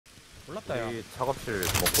몰랐다 야. 우리 작업실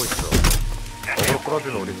먹고 있어. 먹으러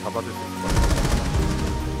끌어주면 우리 잡아줄 수 있을 것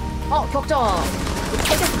같아. 격자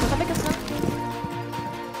뺏겼어. 뺏겼어.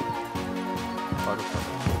 맞았다.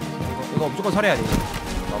 이거 무조건 살해야 돼.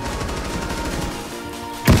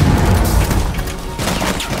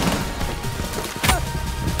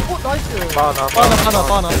 나이스.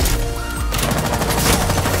 빠나.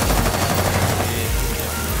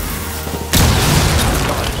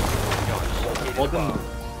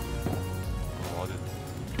 뭐든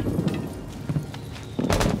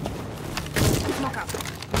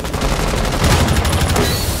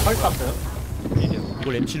헐 땄어요?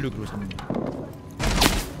 이걸 M76으로 잡는.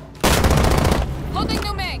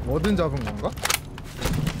 뭐든 잡은 건가?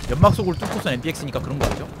 연막 속을 뚫고선 MPX니까 그런 거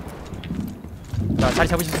같죠? 자 자리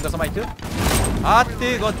잡으셨습니까 서마이트? 아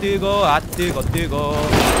뜨거 아 뜨거 아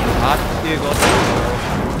뜨거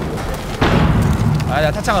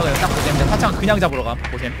아나 타창아 그냥 딱 보셈. 타창 그냥 잡으러 가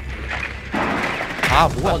보셈. 아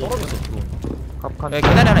뭐가 떨어졌어 드론. 갑칸. 여기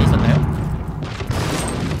계단에 하나 있었나요?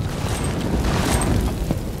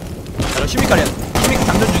 자 슈미카래. 슈미카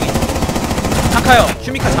장전 중이. 타카요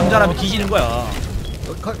슈미카 장전하면 뒤지는 거야.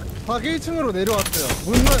 가게 1층으로 내려왔어요.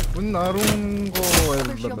 문 나른 거에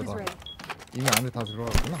이미 안에 다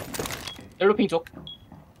들어갔구나. 옐로핑 쪽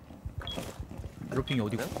옐로핑이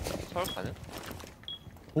어디고? 서울 가는?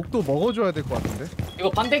 복도 먹어줘야 될 것 같은데. 이거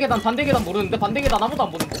반대 계단 모르는데 반대 계단 아무도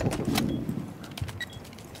안 보는데.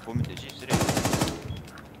 보면 되지 쓰레.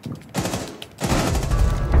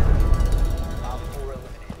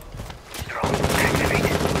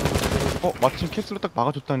 마침 캐슬로 딱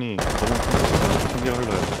막아줬다니 너무 전개가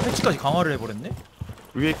흘러요. 패치까지 강화를 해버렸네?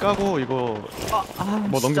 위에 까고 이거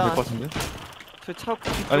뭐 넘기면 될 것 같은데? 차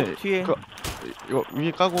아니 뒤에. 이거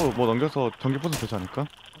위에 까고 뭐 넘겨서 전기 부수면 되지 않을까?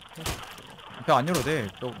 벽 안 열어도 돼.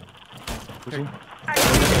 벽. 조심.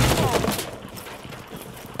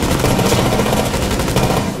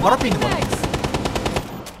 발 앞에 있는 거야.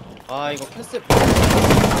 아 이거 패스.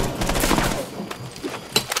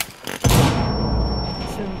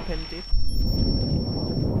 펜디.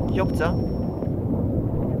 기억자.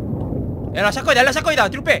 에라 샷건이다. 엘라 샷건이다.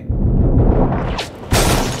 뒤로 빼.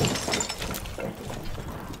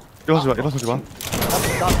 일어서지 마.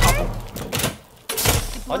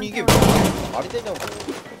 아니 이게 말이 되냐고.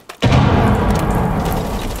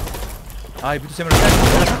 아, 이 무트쌤을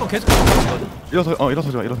엘라 샷건 계속 거든.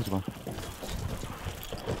 일어서지 마.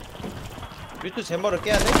 뮤트 잼버를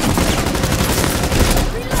깨야 돼?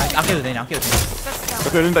 안 깨도 되냐? 안 깨도 되냐?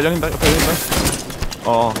 옆에 열린다.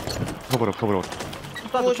 부숴버려.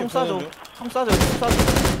 총 쏴줘.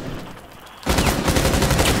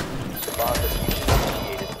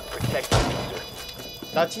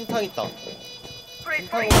 나 침탕 있다.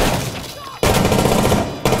 침탕.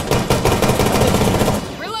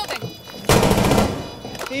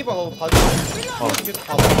 케이바 그거 봐줘. 이게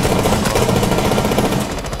다 봐.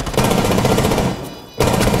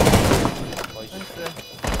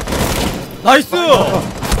 나이스!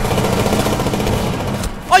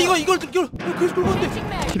 아, 이걸 계속 끌고 온대.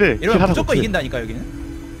 기대. 이러면 무조건 이긴다니까,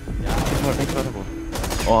 여기는. 정말 팽팽하다고.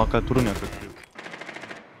 아까 도론이 아까.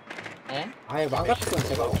 에? 아예 망가졌던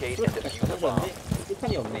제가 없었는데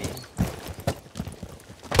실탄이 없네.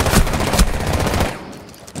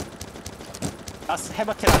 가스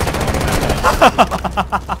해버텨라.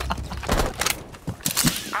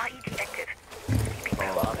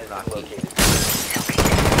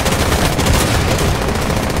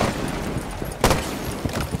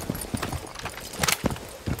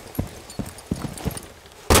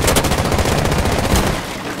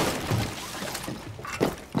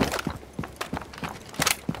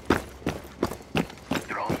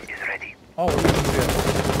 아, 어디 있는 소리야?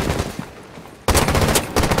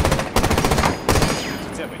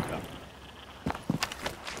 진짜 보인다.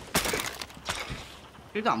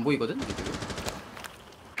 필드 안 보이거든?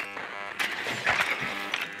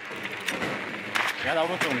 야, 나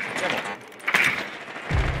오른쪽 째봐.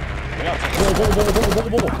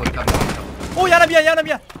 보고. 오, 야나 미안.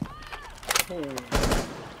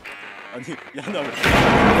 아니, 야, 나 왜?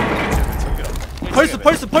 펄스. 1층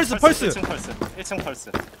펄스.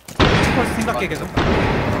 펄스 생각해 계속.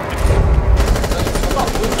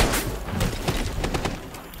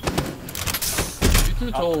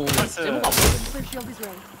 뮤트 저 제목 안 보여.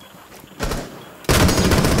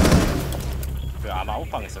 그 아마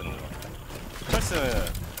아웃방에 있었는 거.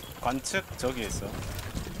 펄스 관측 저기 있어.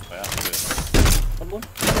 뭐야? 그 선문.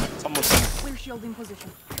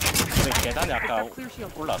 근데 계단에 아까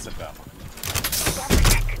올라왔을 거야.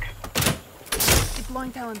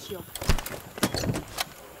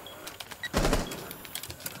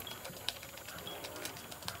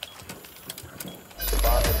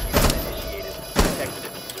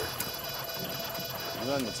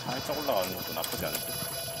 주변에 살짝 올라가는 것도 나쁘지 않은데.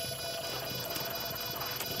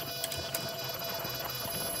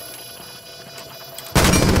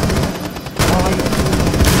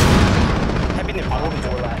 혜빈님 바로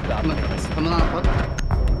오른쪽. 한번 하나 컷.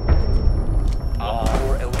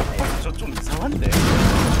 저 좀 이상한데.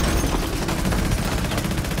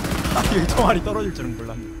 딱히 1총알이 떨어질 줄은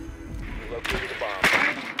몰랐네.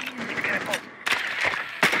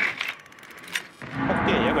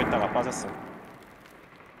 헛개에 얘가 있다가 빠졌어.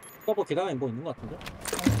 서버 계단에 뭐 있는 것 같은데?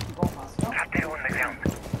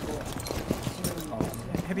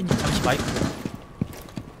 혜빈님 잠시 마이크.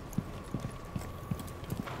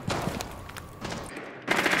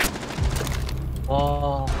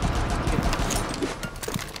 와.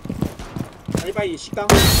 바이바이 식당.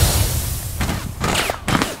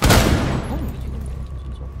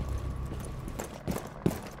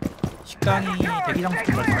 식당이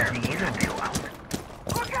대기장소 말씀하시는 거죠?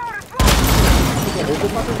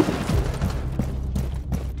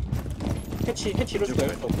 해치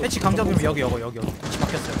이럴까요? 패치 강자님 여기 패치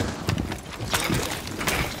바뀌었어요.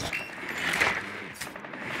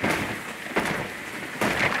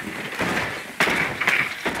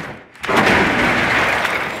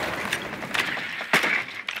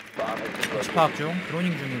 패치 파악 중,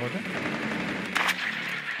 드로닝 중이거든?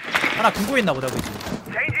 하나 두고 있나 보다, 그치?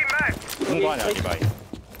 궁거 아니야 리바이.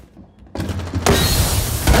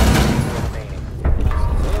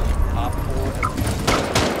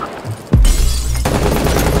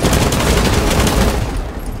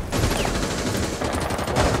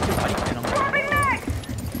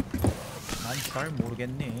 잘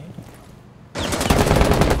모르겠네.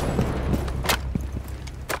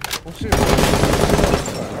 혹시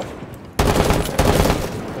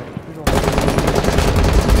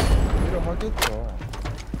필요하겠죠.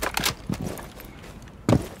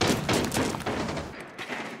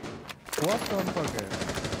 좋았어 한 가게.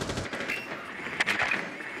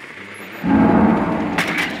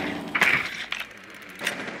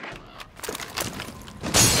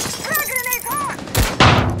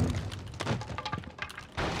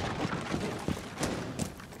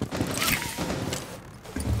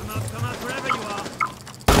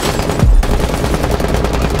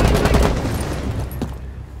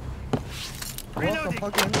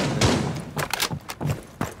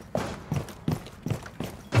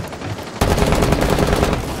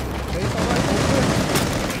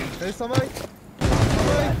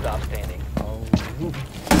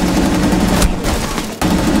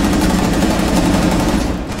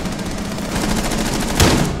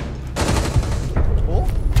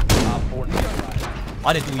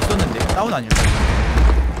 안에 누구 있었는데? 다운 아니야?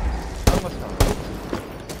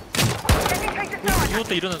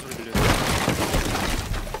 이것도 일어나는 소리 들려요.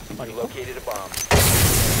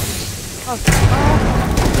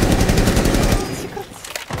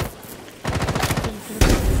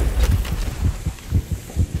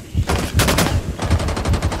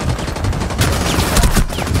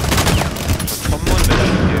 선문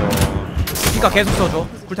내려줄게요. 그니까 계속 써줘.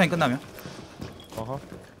 쿨타임 끝나면. 어허.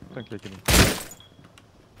 일단 계기는.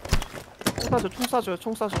 총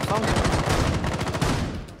쏴줘요. 사운드.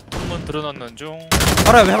 한번 드러났는 중.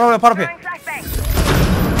 바로 앞에.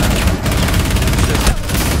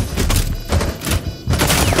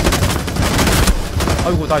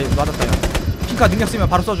 아이고 나 맞았다 야. 핑카 능력 쓰면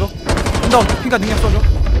바로 써줘. 너 핑카 능력 써줘.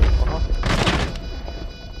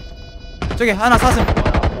 저기 하나 사슴.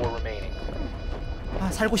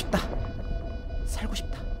 아 살고 싶다.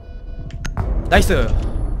 나이스.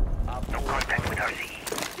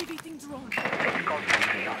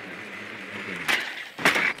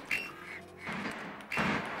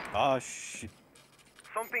 아씨.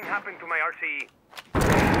 Something happened to my RC.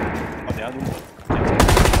 내가 누구?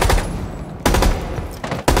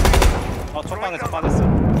 첫방에서 빠졌어.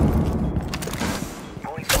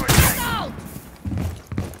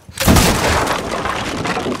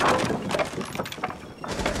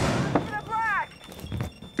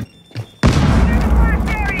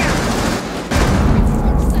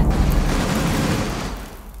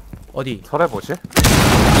 어디? 설해 보시?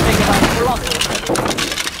 계단 올라왔어.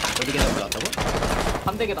 어디 계단 올라왔다고?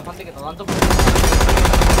 반대 계단 완전.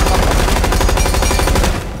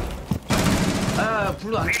 아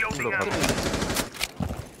불로 안.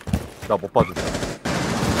 나 못 봐주네.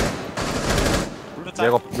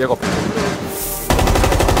 얘가 불러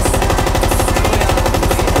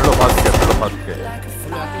봐줄게.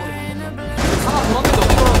 하나 돌았는데 어디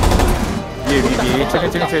돌았어? 위에 체크.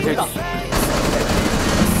 위에.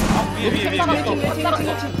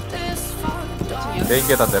 메인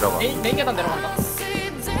계단 내려가. 메인 계단 내려간다.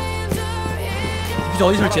 디퓨저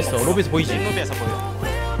어디 설치했어? 로비에서 보이지? 로비에서 보여.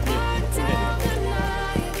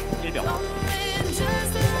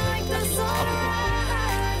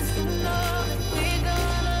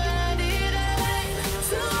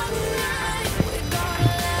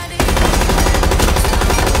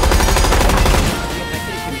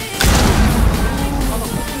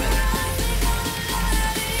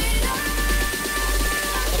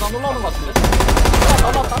 안 올라오는 것 같은데.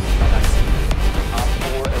 올라왔다.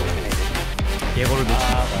 예거를 놓치.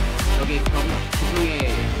 여기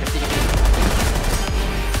지붕에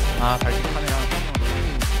아 발길.